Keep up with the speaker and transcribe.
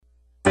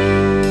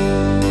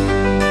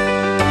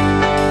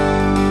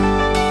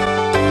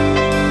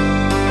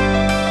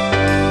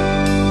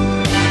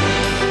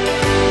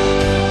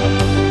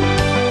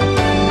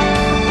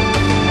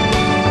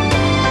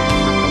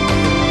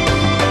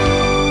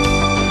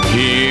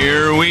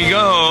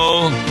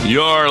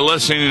You're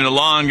listening to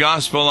Law and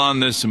Gospel on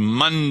this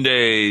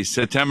Monday,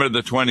 September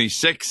the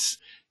 26th,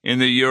 in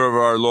the year of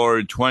our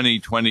Lord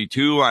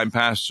 2022. I'm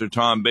Pastor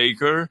Tom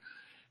Baker,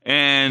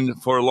 and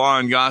for Law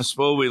and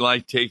Gospel, we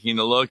like taking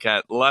a look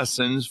at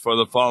lessons for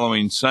the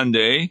following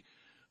Sunday,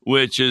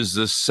 which is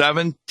the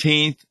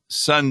 17th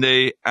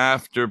Sunday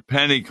after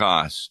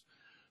Pentecost,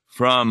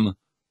 from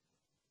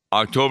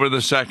October the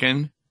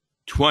 2nd,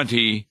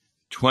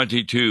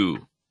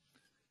 2022.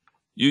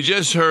 You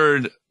just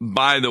heard,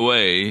 by the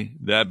way,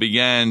 that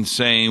began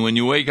saying, when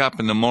you wake up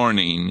in the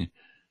morning,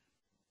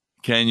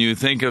 can you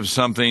think of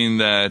something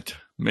that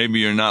maybe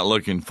you're not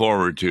looking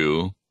forward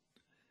to?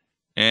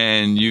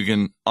 And you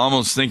can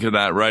almost think of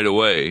that right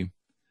away.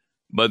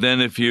 But then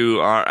if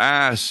you are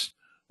asked,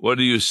 what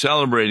are you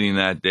celebrating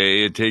that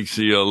day? It takes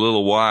you a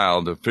little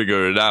while to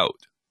figure it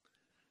out.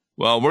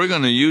 Well, we're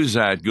going to use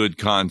that good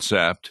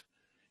concept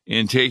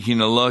in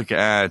taking a look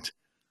at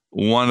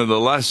one of the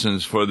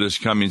lessons for this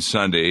coming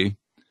Sunday,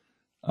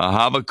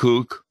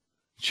 Habakkuk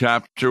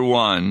chapter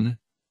 1,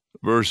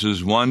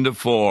 verses 1 to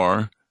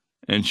 4,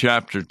 and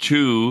chapter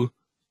 2,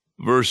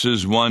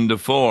 verses 1 to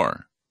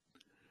 4.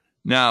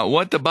 Now,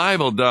 what the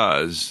Bible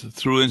does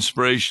through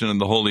inspiration of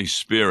the Holy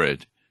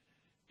Spirit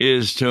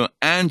is to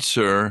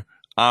answer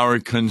our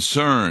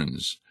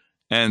concerns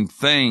and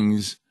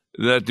things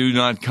that do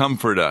not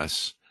comfort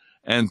us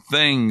and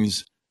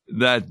things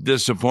that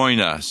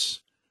disappoint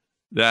us,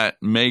 that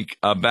make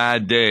a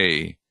bad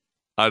day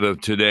out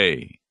of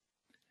today.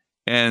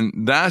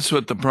 And that's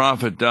what the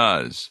prophet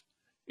does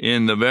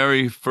in the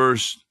very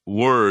first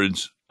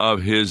words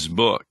of his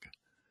book,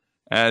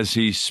 as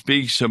he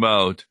speaks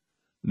about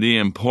the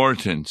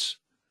importance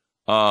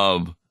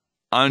of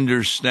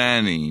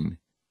understanding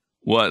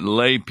what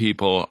lay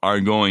people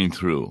are going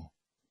through.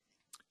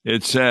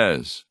 It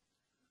says,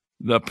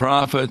 the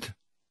prophet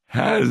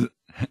has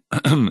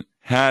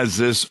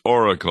this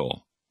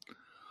oracle,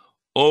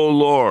 O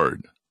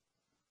Lord,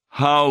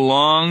 how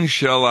long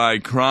shall I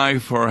cry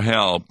for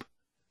help,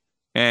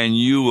 and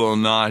you will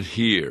not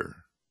hear?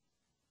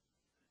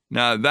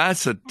 Now,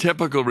 that's a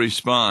typical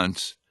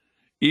response,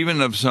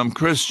 even of some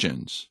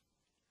Christians,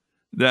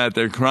 that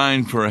they're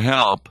crying for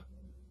help,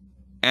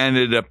 and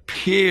it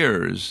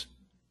appears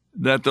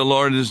that the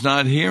Lord is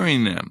not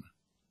hearing them.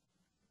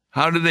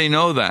 How do they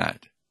know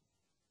that?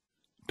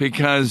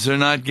 Because they're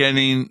not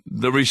getting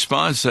the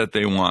response that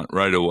they want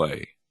right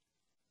away.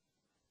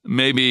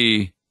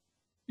 Maybe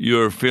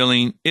you're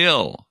feeling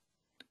ill,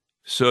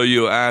 so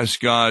you ask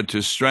God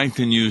to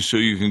strengthen you so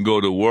you can go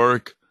to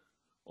work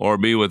or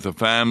be with the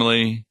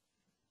family,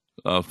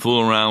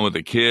 fool around with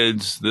the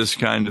kids, this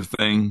kind of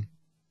thing,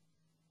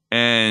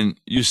 and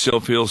you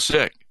still feel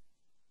sick.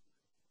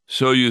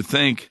 So you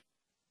think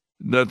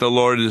that the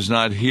Lord is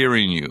not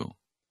hearing you.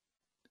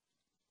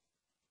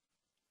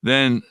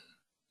 Then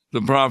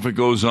the prophet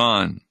goes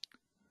on,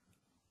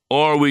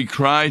 or we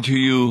cry to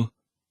you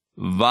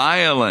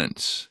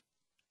violence,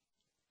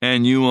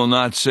 and you will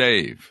not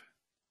save.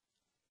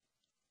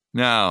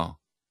 Now,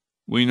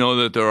 we know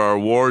that there are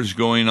wars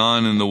going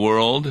on in the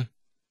world,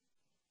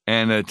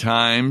 and at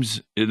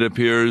times it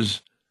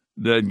appears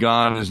that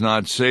God is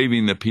not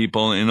saving the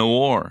people in a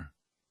war.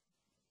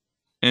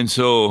 And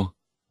so,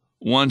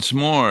 once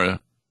more,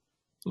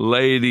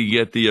 laity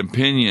get the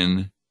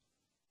opinion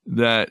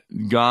that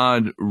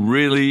God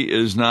really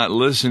is not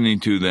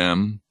listening to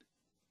them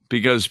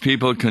because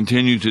people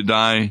continue to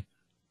die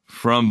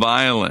from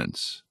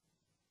violence.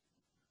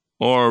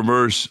 Or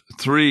verse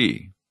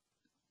 3,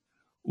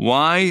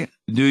 why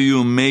do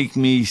you make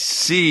me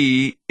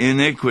see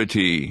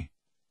iniquity?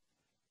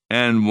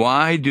 And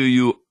why do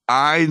you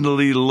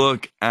idly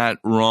look at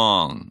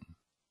wrong?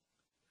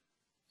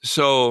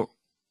 So,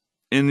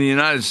 in the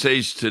United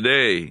States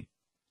today,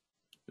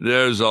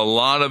 there's a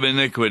lot of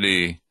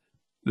iniquity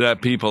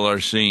that people are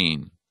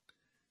seeing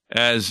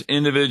as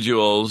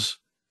individuals,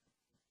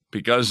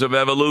 because of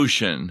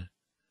evolution,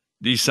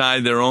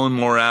 decide their own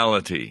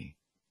morality.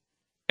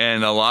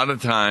 And a lot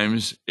of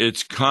times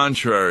it's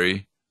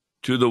contrary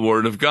to the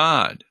Word of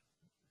God.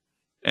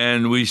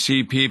 And we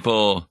see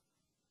people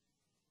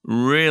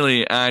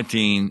really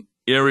acting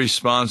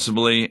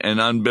irresponsibly and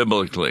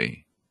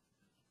unbiblically.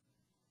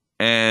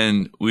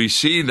 And we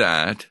see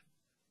that,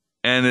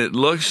 and it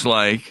looks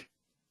like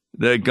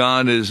that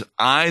God is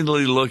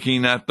idly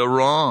looking at the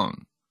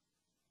wrong.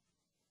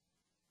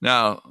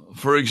 Now,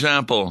 for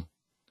example,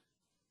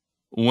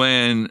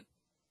 when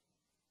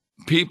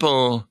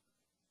people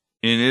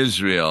in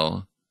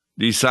Israel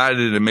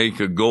decided to make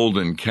a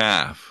golden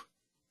calf,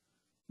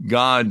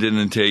 God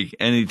didn't take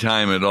any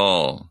time at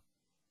all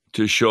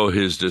to show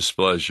his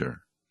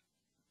displeasure.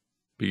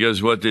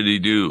 Because what did he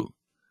do?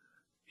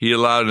 He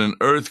allowed an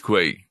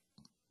earthquake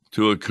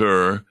to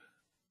occur,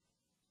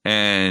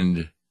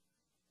 and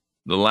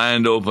the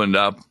land opened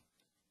up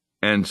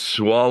and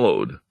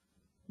swallowed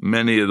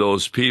many of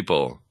those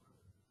people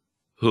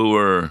who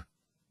were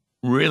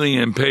really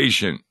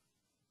impatient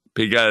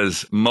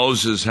because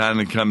Moses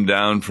hadn't come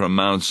down from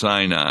Mount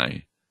Sinai,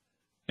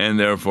 and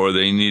therefore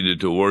they needed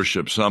to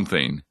worship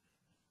something,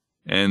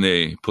 and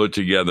they put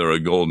together a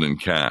golden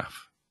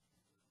calf.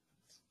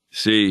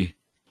 See,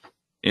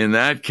 in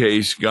that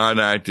case, God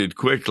acted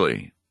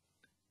quickly.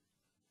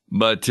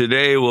 But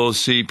today we'll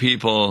see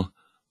people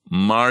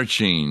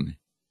marching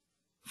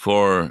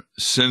for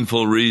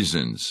sinful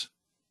reasons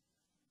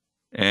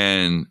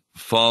and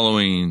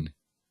following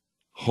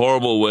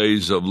horrible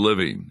ways of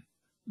living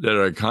that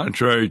are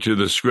contrary to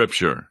the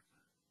Scripture.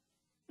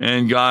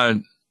 And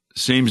God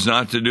seems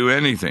not to do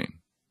anything.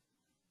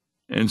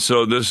 And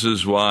so this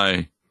is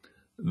why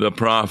the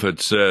prophet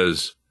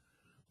says,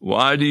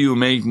 "Why do you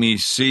make me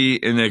see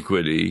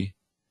iniquity,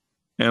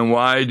 and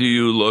why do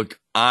you look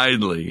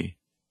idly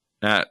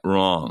at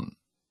wrong?"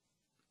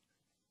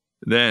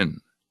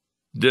 Then,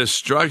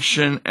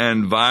 destruction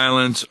and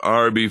violence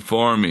are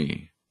before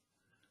me.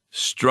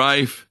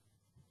 Strife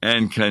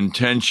and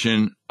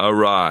contention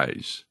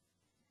arise.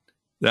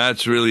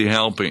 That's really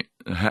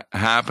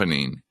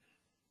happening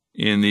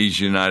in these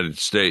United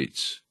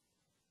States.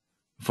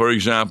 For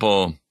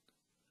example,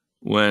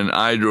 when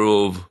I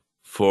drove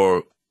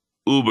for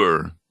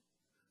Uber,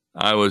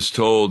 I was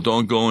told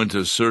don't go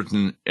into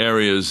certain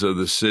areas of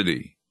the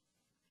city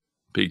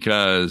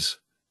because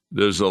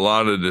there's a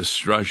lot of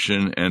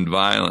destruction and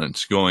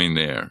violence going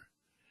there.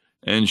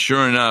 And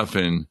sure enough,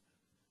 in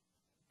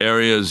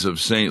areas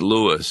of St.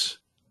 Louis,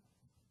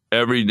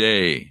 every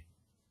day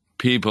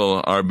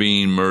people are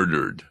being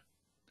murdered,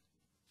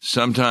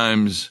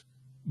 sometimes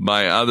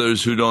by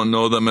others who don't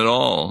know them at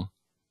all,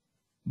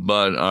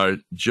 but are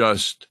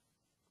just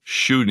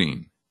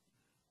shooting.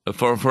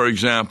 For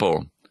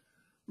example,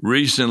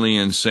 recently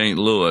in St.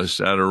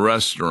 Louis at a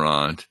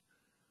restaurant,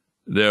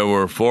 there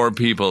were 4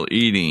 people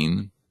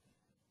eating,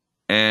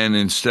 and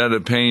instead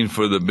of paying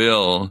for the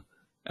bill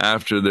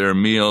after their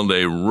meal,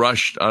 they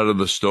rushed out of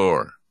the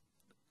store.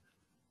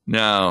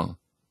 Now,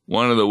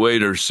 one of the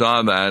waiters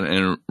saw that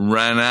and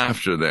ran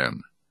after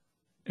them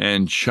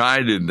and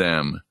chided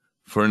them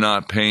for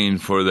not paying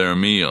for their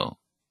meal.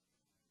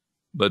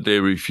 But they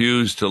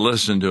refused to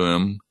listen to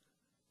him,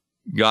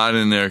 got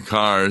in their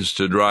cars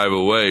to drive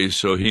away,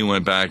 so he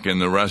went back in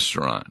the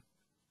restaurant.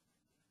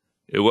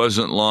 It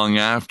wasn't long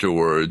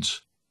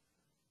afterwards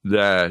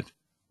that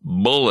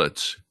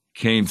bullets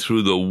came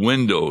through the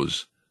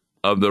windows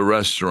of the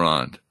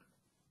restaurant,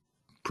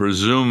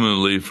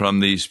 presumably from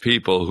these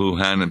people who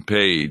hadn't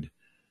paid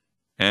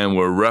and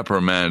were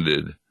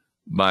reprimanded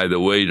by the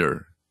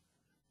waiter.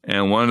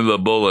 And one of the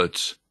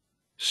bullets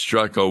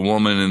struck a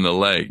woman in the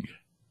leg.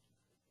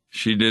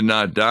 She did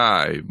not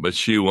die, but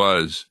she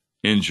was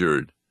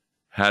injured,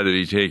 had to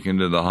be taken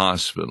to the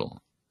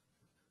hospital.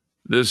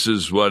 This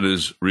is what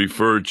is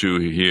referred to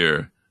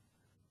here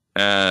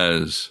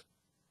as,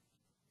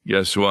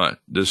 guess what?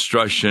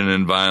 Destruction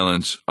and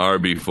violence are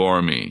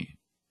before me.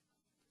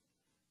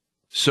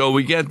 So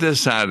we get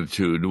this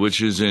attitude,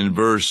 which is in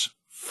verse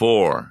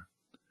 4.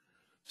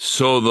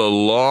 So the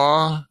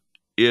law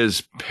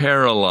is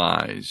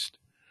paralyzed,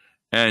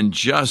 and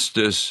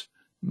justice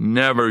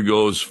never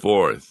goes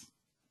forth.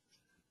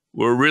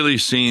 We're really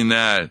seeing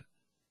that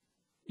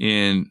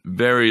in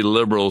very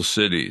liberal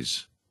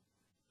cities.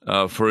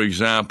 For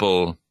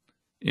example,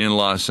 in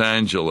Los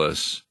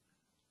Angeles,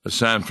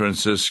 San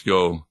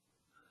Francisco,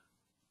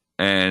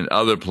 and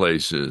other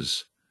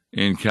places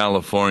in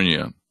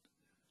California,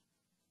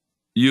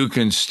 you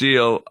can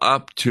steal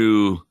up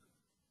to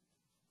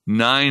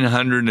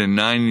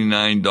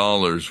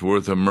 $999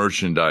 worth of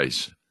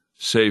merchandise,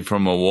 say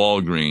from a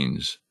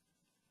Walgreens,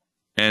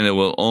 and it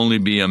will only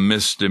be a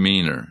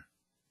misdemeanor.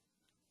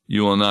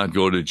 You will not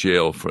go to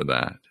jail for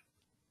that.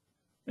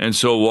 And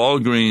so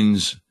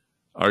Walgreens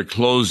are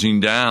closing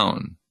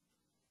down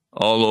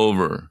all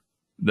over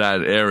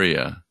that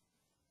area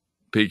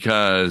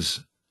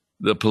because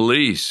the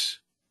police,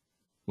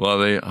 well,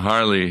 they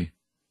hardly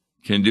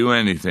can do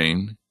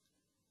anything.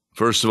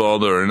 First of all,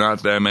 there are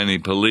not that many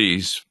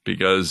police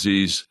because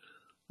these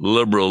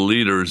liberal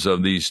leaders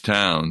of these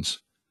towns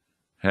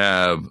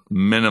have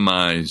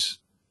minimized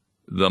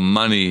the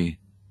money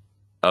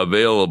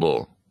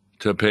available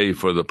to pay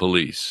for the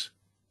police.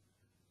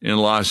 In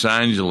Los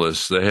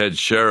Angeles, the head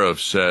sheriff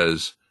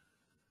says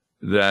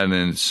that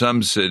in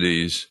some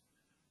cities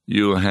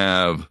you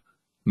have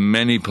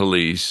many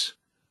police,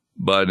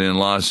 but in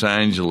Los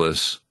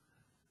Angeles,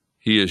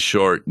 he is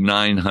short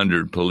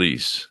 900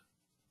 police.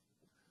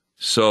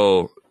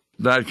 So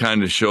that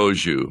kind of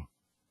shows you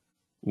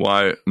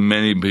why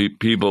many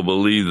people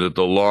believe that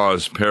the law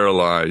is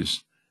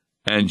paralyzed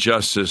and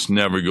justice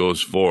never goes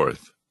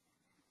forth.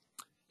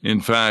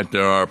 In fact,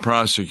 there are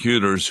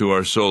prosecutors who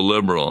are so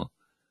liberal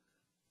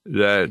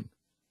that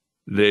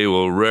they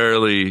will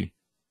rarely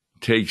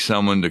take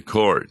someone to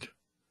court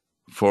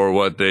for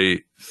what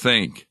they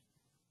think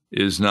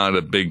is not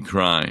a big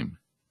crime,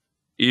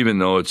 even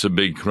though it's a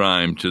big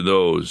crime to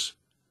those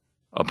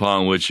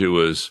upon which it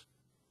was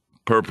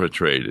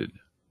perpetrated.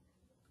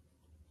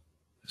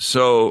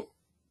 So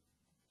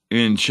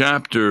in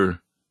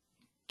chapter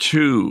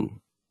 2,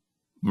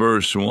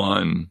 verse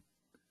 1,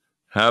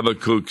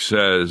 Habakkuk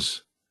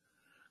says,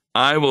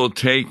 I will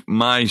take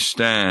my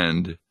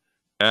stand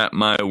at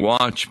my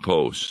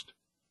watchpost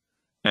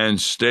and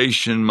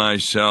station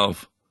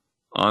myself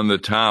on the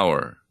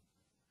tower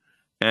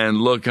and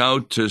look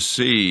out to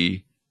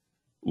see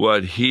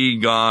what he,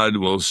 God,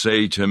 will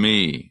say to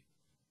me,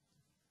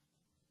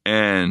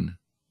 and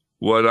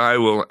what I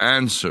will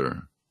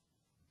answer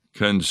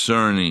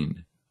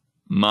concerning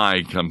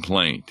my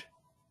complaint.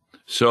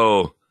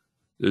 So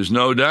there's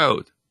no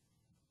doubt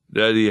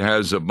that he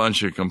has a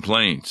bunch of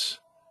complaints,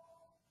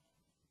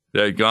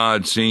 that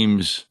God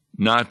seems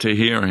not to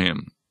hear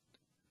him,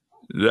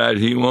 that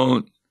he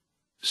won't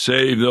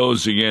save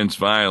those against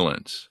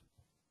violence,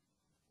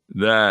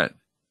 that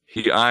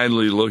he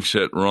idly looks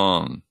at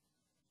wrong,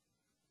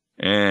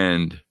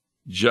 and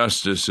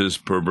justice is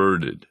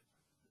perverted.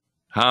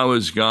 How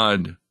is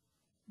God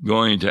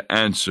going to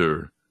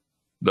answer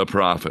the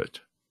prophet?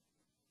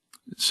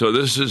 So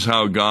this is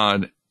how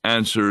God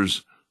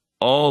answers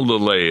all the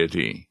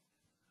laity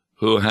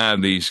who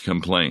have these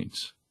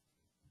complaints.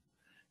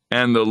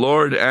 And the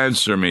Lord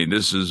answered me,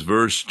 this is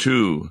verse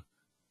 2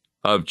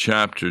 of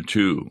chapter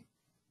 2.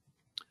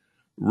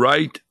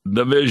 Write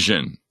the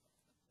vision,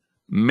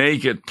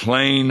 make it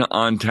plain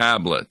on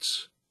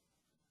tablets,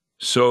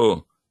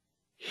 so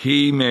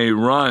he may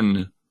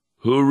run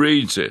who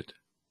reads it.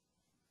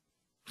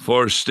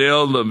 For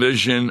still the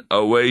vision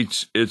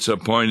awaits its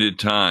appointed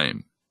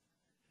time.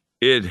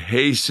 It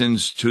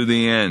hastens to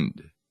the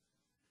end.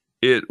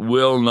 It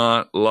will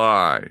not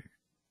lie.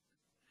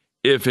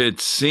 If it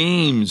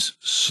seems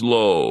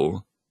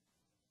slow,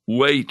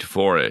 wait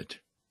for it.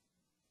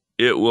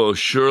 It will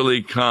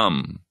surely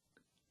come.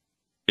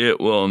 It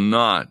will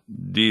not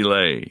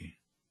delay.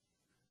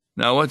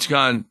 Now, what's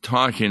God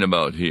talking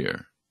about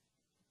here?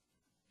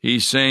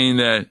 He's saying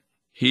that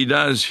he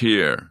does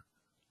hear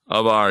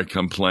of our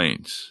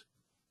complaints,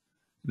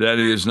 that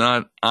he is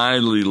not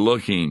idly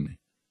looking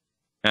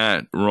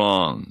at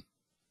wrong.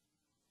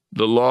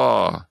 The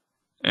law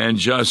and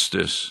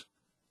justice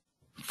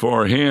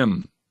for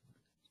him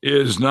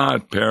is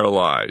not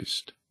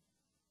paralyzed,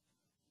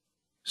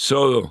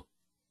 so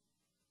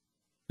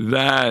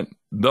that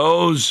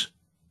those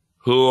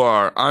who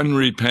are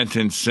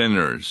unrepentant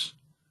sinners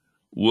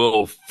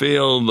will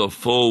feel the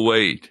full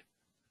weight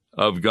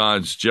of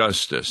God's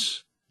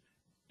justice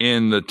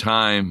in the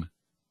time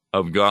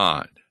of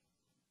God.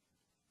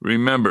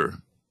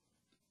 Remember,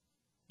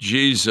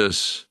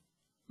 Jesus'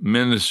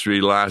 ministry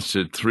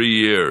lasted 3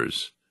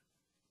 years,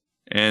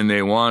 and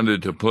they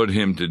wanted to put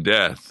him to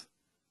death,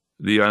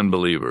 the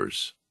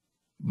unbelievers,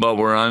 but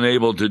were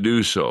unable to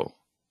do so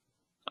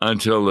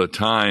until the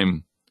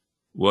time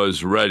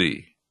was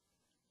ready,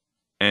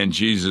 and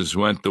Jesus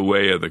went the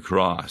way of the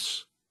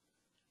cross.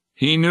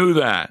 He knew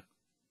that.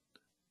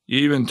 He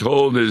even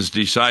told his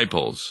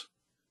disciples,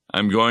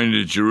 I'm going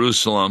to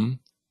Jerusalem,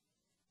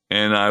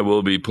 and I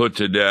will be put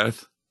to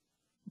death,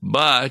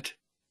 but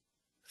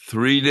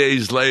 3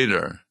 days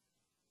later,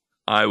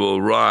 I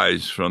will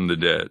rise from the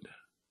dead.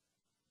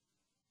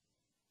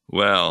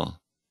 Well,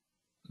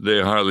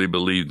 they hardly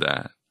believed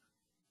that.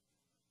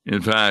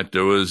 In fact,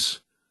 there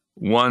was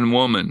one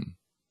woman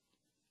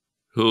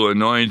who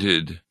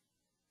anointed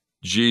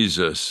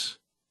Jesus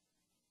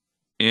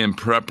in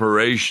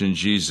preparation,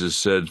 Jesus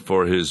said,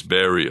 for his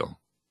burial.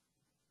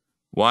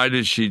 Why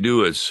did she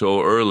do it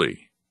so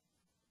early,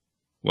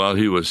 while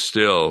he was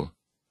still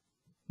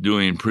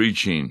doing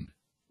preaching,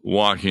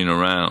 walking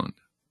around?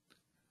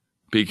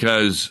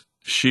 Because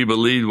she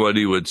believed what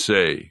he would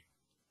say.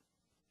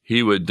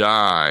 He would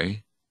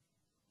die,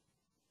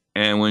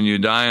 and when you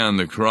die on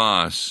the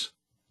cross,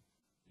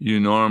 you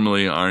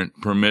normally aren't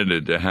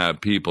permitted to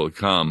have people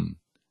come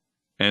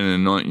and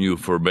anoint you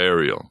for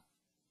burial.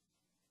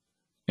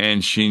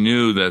 And she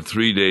knew that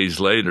 3 days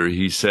later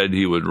he said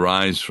he would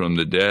rise from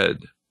the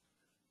dead,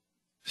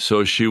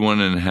 so she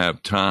wouldn't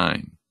have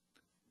time.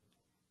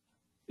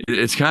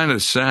 It's kind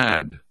of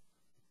sad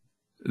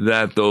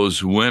that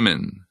those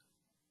women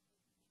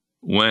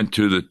went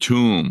to the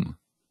tomb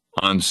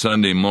on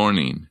Sunday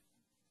morning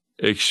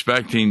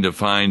expecting to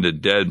find a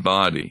dead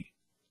body.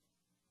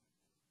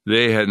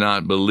 They had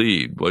not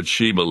believed what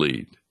she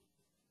believed,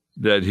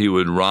 that he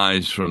would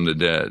rise from the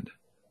dead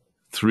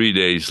 3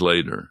 days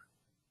later.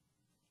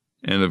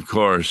 And of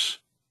course,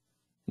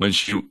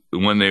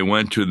 when they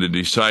went to the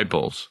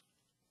disciples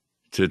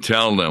to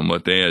tell them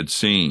what they had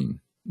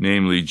seen,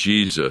 namely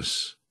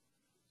Jesus,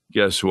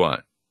 guess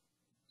what?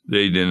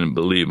 They didn't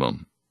believe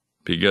them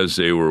because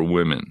they were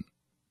women.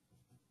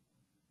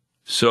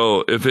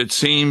 So if it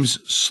seems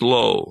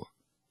slow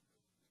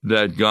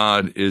that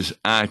God is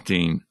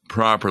acting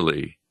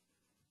properly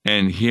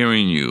and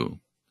hearing you,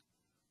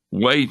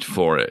 wait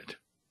for it.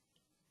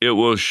 It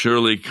will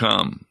surely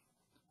come.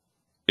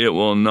 It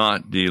will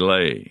not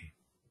delay.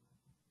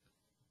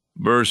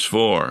 Verse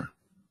 4,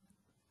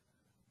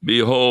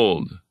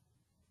 behold,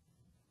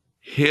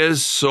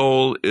 his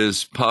soul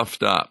is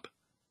puffed up.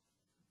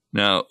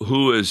 Now,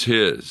 who is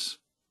his?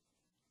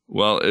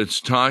 Well,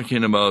 it's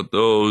talking about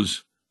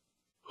those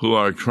who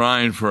are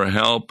crying for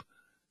help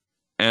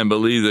and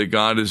believe that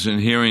God isn't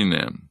hearing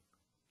them,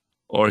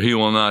 or he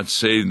will not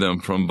save them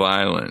from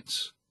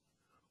violence,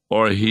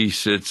 or he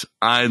sits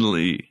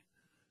idly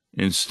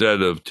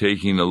instead of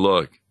taking a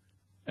look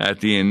at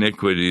the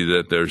iniquity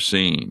that they're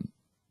seeing.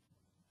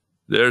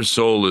 their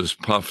soul is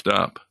puffed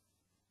up.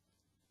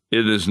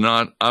 It is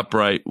not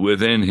upright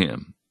within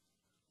him.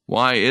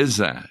 Why is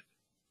that?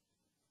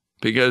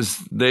 Because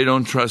they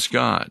don't trust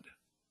God.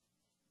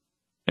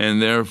 And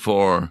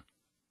therefore,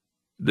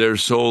 their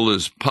soul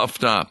is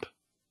puffed up,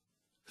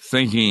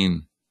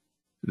 thinking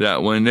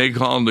that when they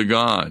call to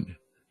God,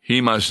 he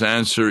must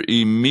answer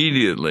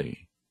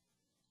immediately,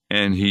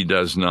 and he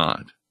does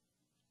not.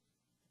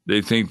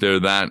 They think they're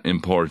that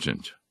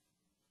important.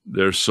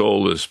 Their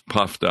soul is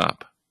puffed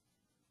up.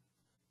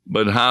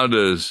 But how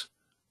does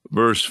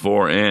verse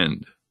 4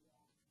 end?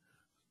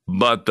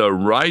 But the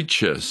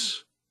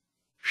righteous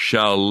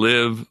shall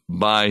live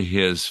by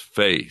his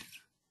faith.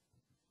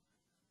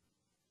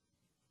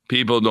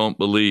 People don't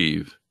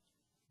believe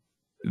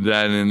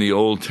that in the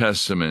Old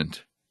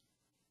Testament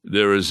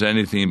there is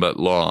anything but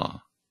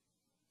law.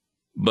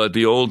 But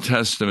the Old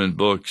Testament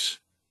books,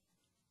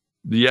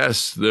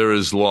 yes, there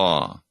is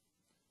law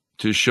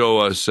to show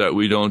us that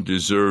we don't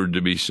deserve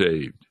to be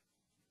saved.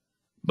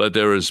 But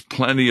there is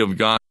plenty of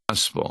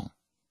gospel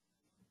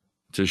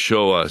to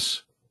show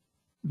us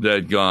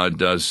that God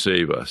does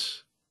save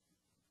us.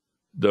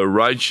 The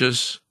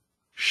righteous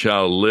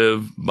shall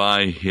live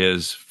by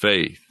his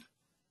faith.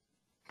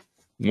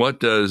 What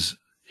does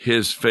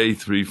his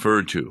faith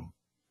refer to?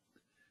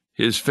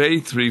 His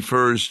faith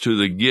refers to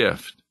the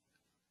gift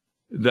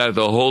that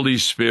the Holy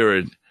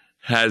Spirit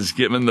has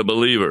given the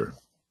believer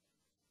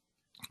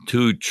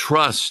to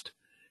trust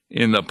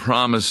in the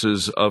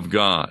promises of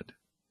God.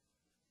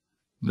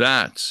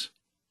 That's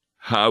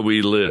how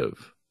we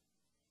live.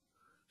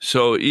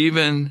 So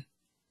even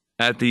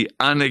at the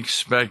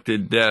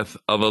unexpected death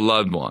of a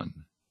loved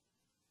one,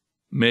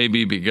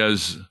 maybe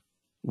because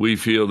we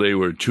feel they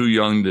were too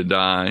young to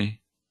die,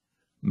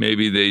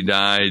 maybe they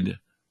died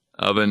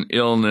of an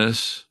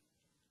illness,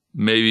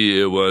 maybe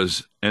it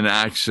was an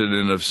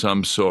accident of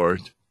some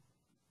sort,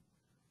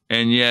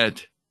 and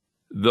yet,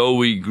 though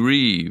we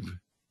grieve,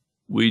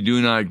 we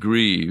do not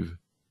grieve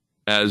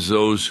as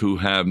those who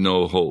have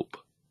no hope,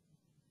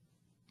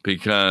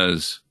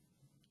 because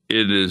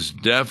it is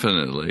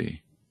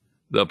definitely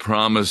the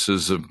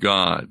promises of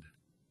God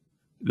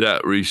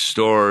that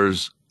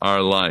restores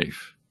our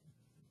life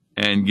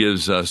and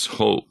gives us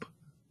hope,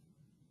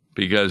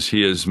 because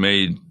he has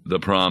made the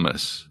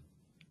promise.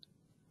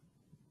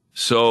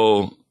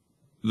 So,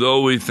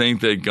 though we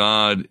think that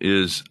God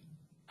is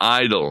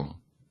idle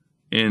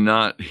in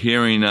not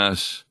hearing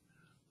us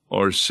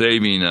or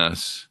saving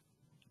us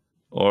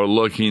or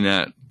looking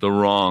at the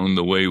wrong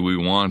the way we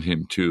want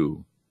him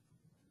to,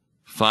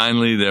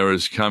 finally there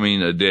is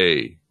coming a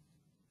day,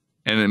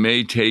 and it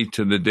may take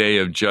to the day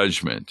of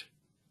judgment,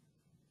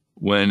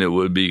 when it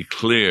would be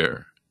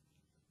clear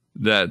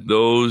that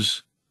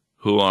those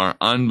who are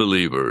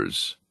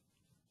unbelievers,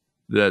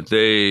 that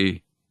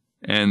they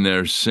and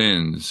their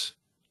sins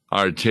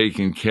are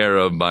taken care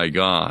of by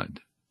God,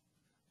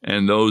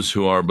 and those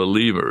who are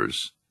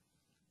believers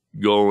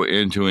go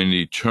into an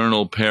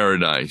eternal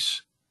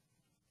paradise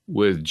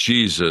with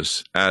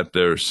Jesus at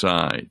their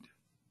side.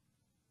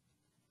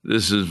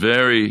 This is a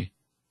very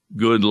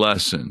good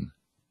lesson,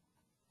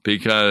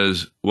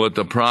 because what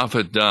the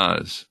prophet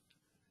does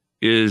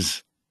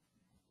is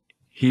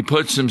he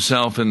puts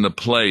himself in the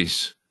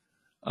place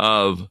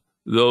of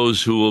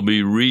those who will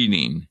be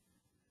reading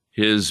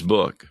his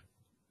book,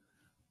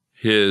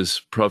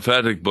 his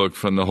prophetic book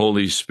from the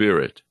Holy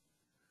Spirit,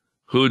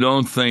 who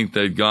don't think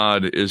that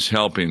God is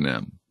helping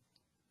them,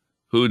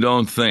 who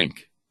don't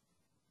think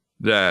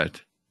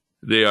that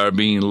they are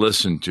being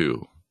listened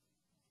to,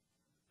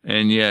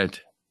 and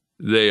yet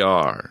they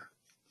are.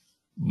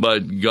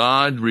 But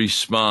God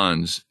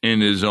responds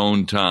in his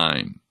own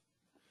time.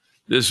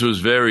 This was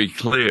very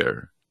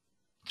clear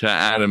to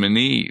Adam and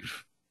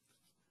Eve.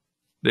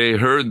 They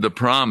heard the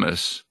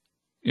promise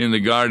in the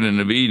Garden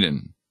of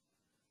Eden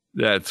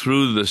that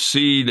through the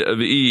seed of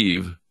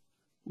Eve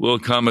will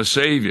come a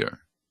Savior.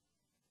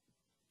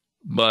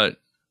 But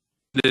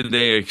did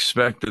they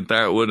expect that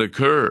that would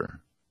occur?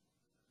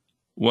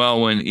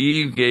 Well, when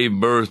Eve gave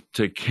birth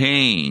to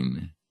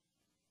Cain,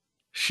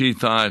 she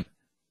thought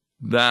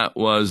that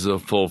was the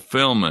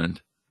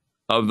fulfillment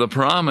of the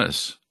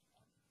promise.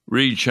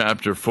 Read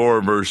chapter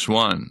 4, verse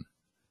 1.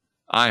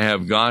 I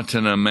have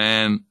gotten a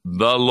man,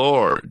 the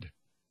Lord,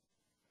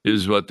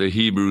 is what the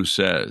Hebrew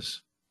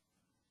says.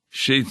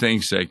 She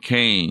thinks that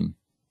Cain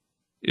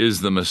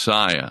is the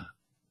Messiah,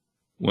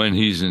 when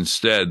he's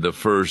instead the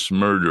first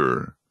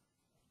murderer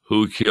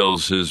who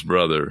kills his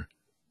brother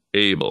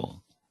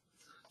Abel.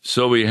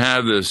 So we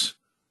have this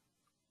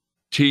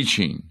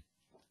teaching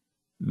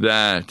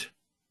that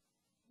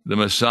the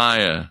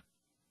Messiah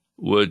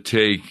would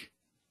take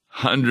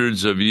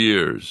hundreds of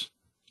years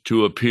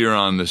to appear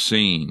on the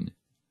scene.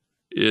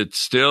 It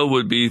still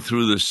would be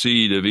through the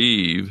seed of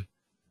Eve,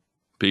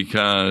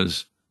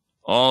 because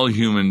all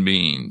human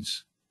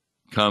beings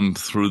come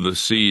through the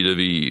seed of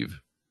Eve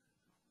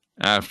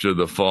after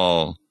the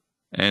fall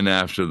and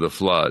after the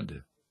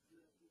flood.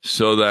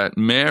 So that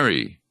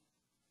Mary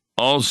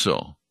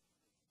also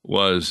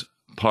was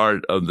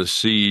part of the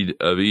seed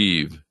of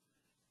Eve,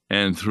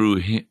 and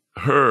through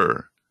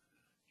her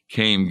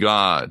came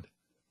God,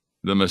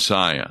 the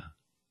Messiah.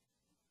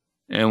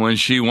 And when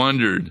she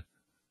wondered,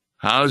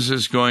 how is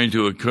this going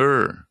to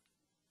occur?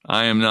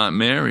 I am not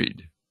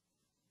married.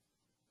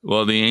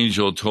 Well, the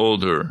angel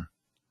told her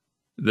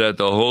that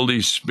the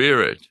Holy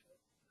Spirit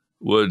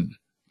would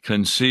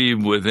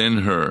conceive within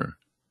her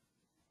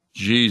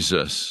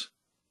Jesus,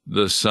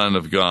 the Son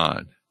of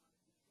God.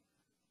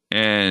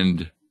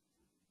 And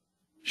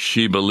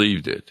she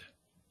believed it,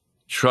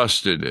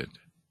 trusted it,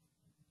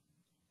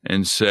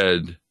 and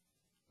said,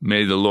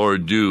 may the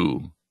Lord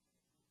do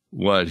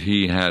what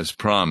he has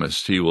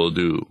promised he will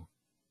do.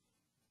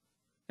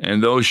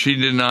 And though she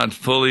did not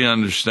fully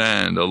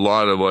understand a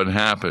lot of what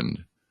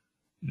happened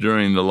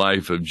during the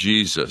life of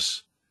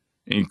Jesus,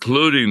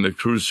 including the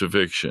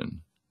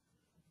crucifixion,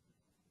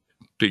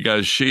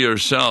 because she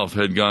herself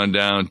had gone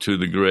down to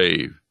the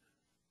grave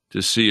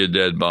to see a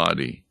dead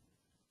body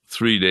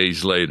 3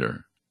 days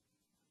later.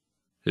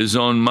 His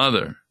own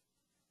mother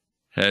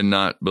had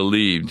not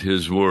believed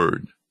his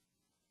word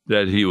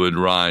that he would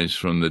rise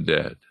from the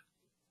dead.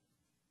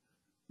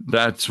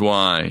 That's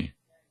why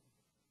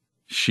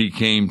she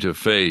came to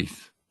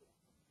faith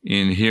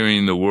in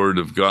hearing the word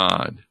of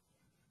God.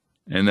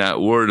 And that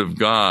word of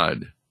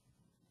God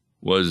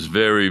was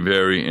very,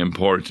 very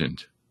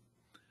important.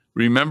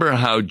 Remember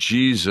how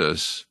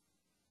Jesus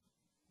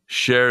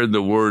shared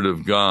the word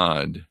of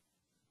God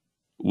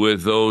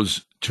with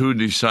those 2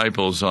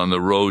 disciples on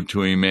the road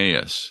to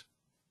Emmaus.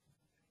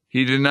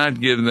 He did not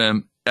give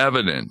them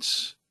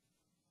evidence.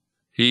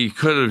 He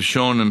could have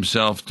shown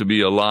himself to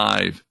be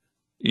alive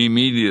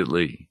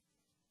immediately,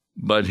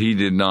 but he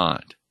did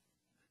not.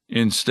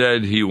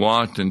 Instead, he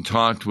walked and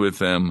talked with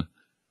them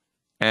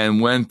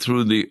and went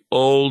through the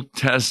Old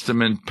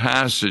Testament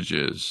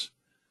passages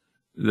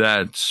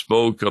that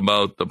spoke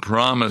about the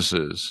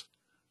promises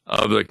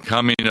of the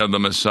coming of the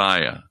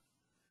Messiah.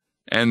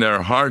 And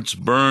their hearts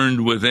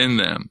burned within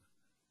them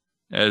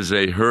as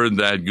they heard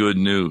that good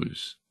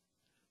news.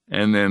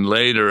 And then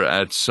later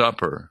at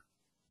supper,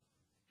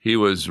 he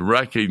was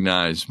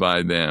recognized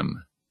by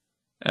them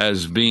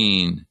as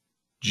being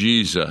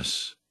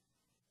Jesus,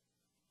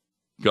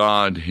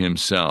 God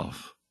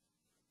himself,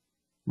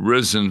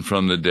 risen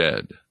from the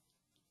dead.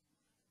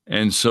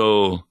 And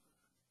so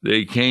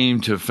they came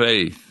to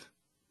faith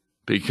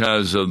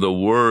because of the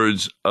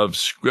words of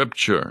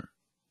Scripture.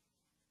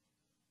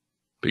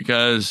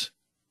 Because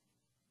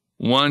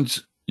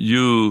once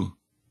you,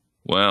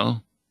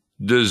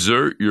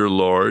 desert your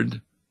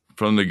Lord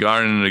from the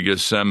Garden of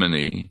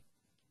Gethsemane,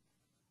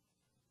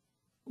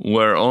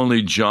 where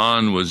only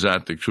John was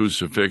at the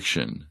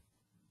crucifixion,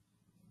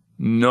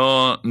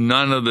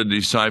 none of the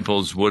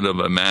disciples would have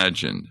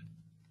imagined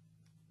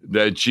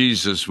that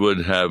Jesus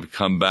would have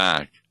come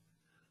back,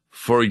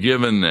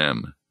 forgiven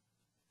them,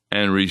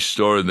 and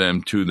restored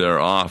them to their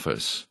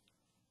office.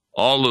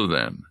 All of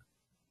them,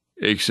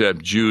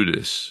 except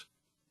Judas,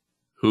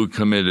 who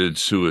committed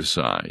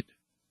suicide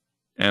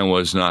and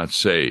was not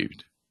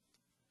saved.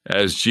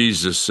 As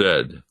Jesus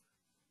said,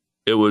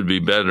 it would be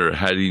better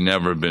had he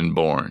never been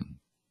born,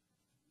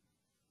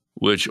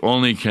 which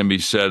only can be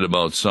said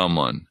about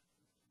someone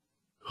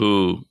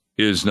who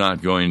is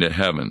not going to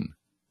heaven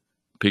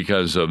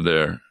because of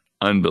their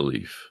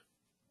unbelief.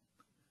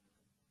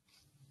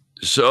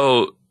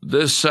 So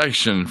this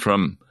section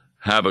from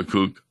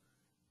Habakkuk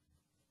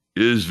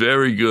is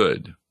very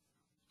good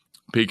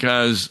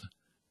because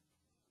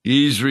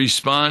he's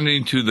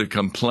responding to the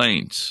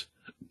complaints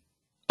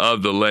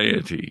of the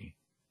laity.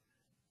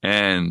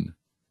 And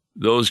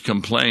those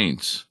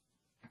complaints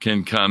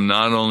can come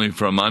not only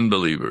from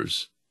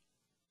unbelievers,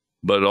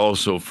 but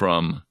also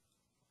from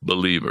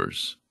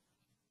believers.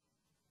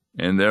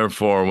 And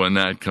therefore, when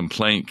that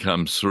complaint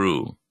comes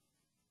through,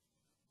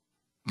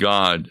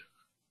 God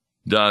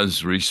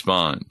does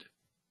respond.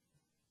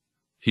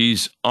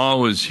 He's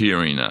always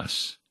hearing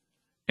us,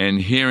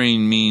 and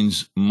hearing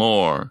means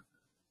more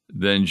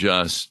than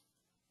just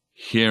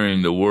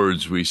hearing the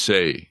words we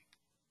say.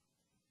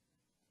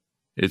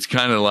 It's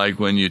kind of like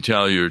when you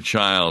tell your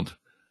child,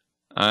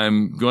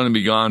 I'm going to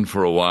be gone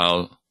for a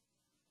while,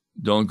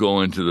 don't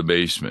go into the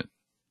basement.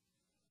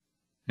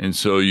 And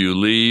so you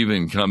leave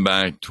and come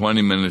back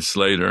 20 minutes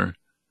later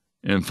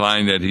and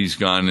find that he's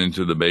gone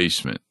into the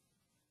basement.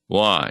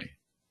 Why?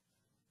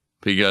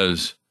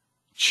 Because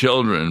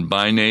children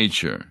by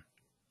nature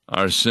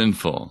are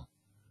sinful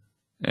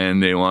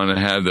and they want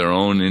to have their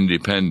own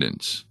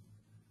independence.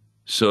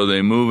 So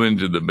they move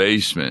into the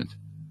basement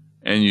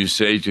and you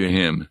say to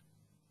him,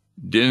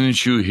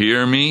 didn't you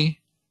hear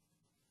me?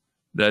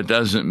 That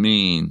doesn't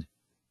mean,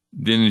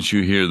 didn't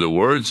you hear the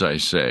words I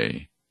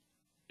say?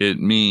 It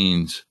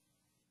means,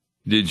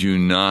 did you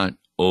not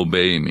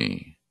obey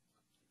me?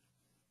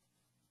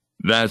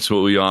 That's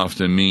what we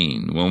often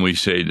mean when we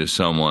say to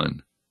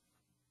someone,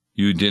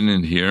 you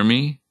didn't hear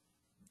me?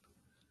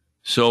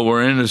 So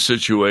we're in a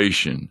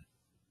situation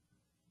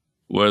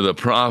where the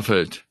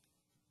prophet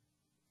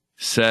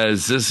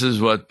says this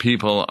is what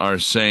people are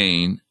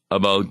saying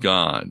about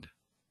God.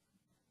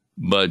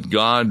 But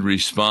God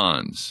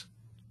responds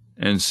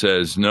and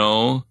says,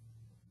 no,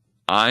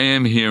 I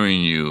am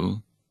hearing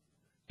you,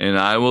 and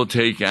I will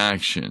take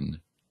action,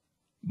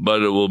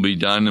 but it will be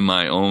done in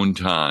my own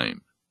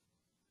time.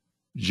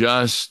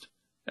 Just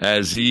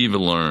as Eve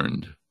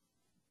learned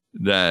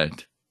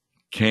that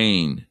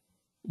Cain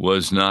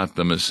was not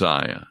the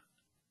Messiah,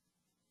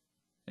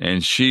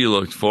 and she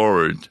looked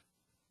forward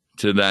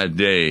to that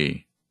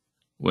day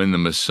when the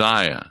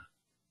Messiah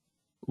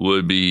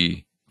would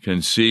be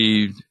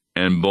conceived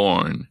and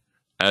born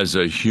as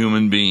a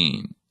human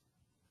being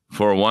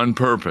for one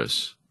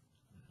purpose,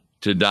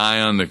 to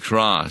die on the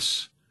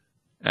cross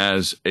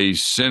as a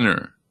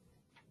sinner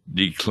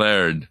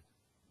declared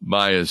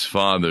by his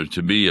Father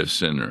to be a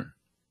sinner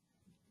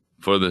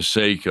for the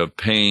sake of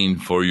paying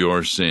for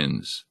your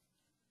sins.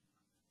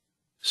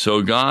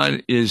 So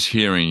God is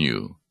hearing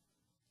you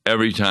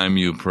every time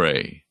you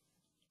pray,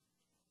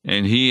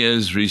 and he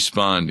is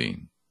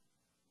responding,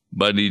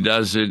 but he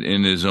does it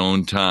in his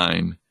own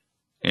time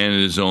and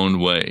his own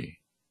way.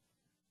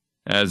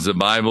 As the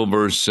Bible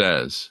verse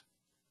says,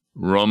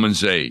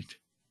 Romans 8,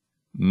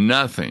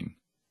 nothing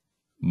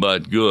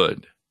but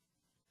good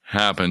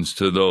happens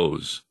to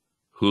those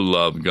who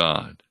love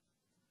God.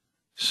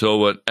 So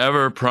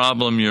whatever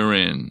problem you're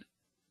in,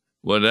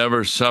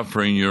 whatever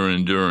suffering you're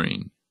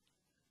enduring,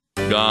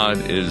 God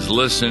is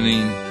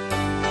listening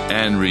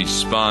and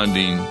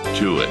responding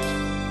to it.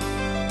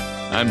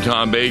 I'm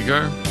Tom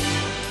Baker.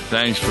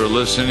 Thanks for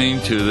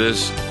listening to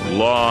this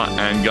Law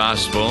and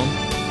Gospel.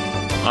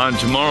 On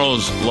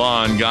tomorrow's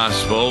Law and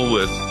Gospel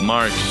with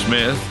Mark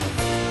Smith,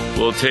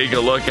 we'll take a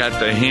look at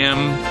the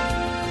hymn,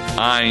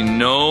 I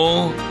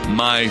Know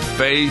My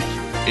Faith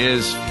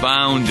is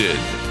Founded.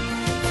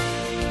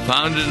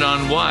 Founded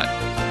on what?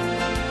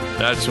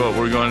 That's what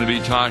we're going to be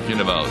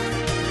talking about.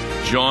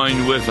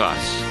 Join with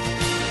us.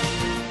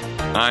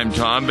 I'm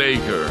Tom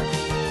Baker.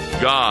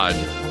 God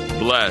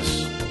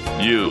bless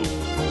you.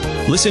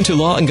 Listen to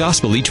Law and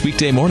Gospel each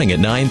weekday morning at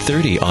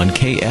 9:30 on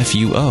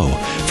KFUO.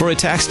 For a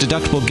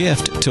tax-deductible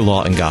gift to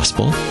Law and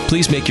Gospel,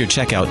 please make your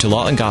check out to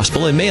Law and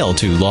Gospel and mail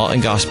to Law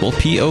and Gospel,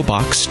 P.O.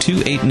 Box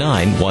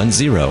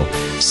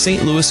 28910,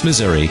 St. Louis,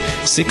 Missouri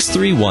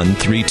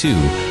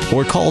 63132,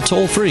 or call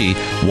toll-free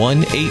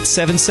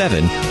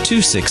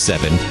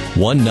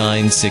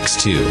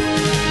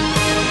 1-877-267-1962.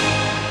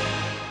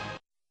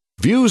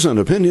 Views and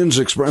opinions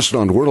expressed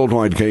on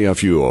Worldwide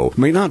KFUO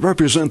may not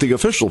represent the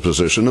official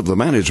position of the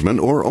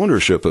management or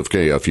ownership of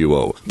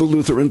KFUO, the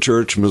Lutheran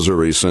Church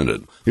Missouri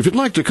Synod. If you'd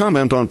like to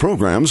comment on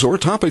programs or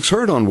topics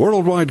heard on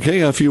Worldwide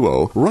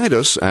KFUO, write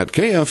us at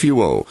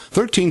KFUO,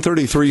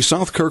 1333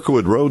 South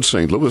Kirkwood Road,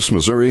 St. Louis,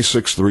 Missouri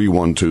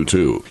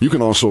 63122. You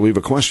can also leave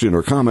a question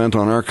or comment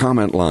on our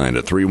comment line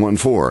at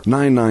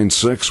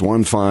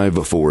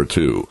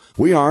 314-996-1542.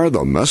 We are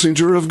the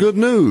messenger of good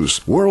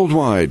news,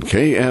 Worldwide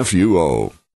KFUO.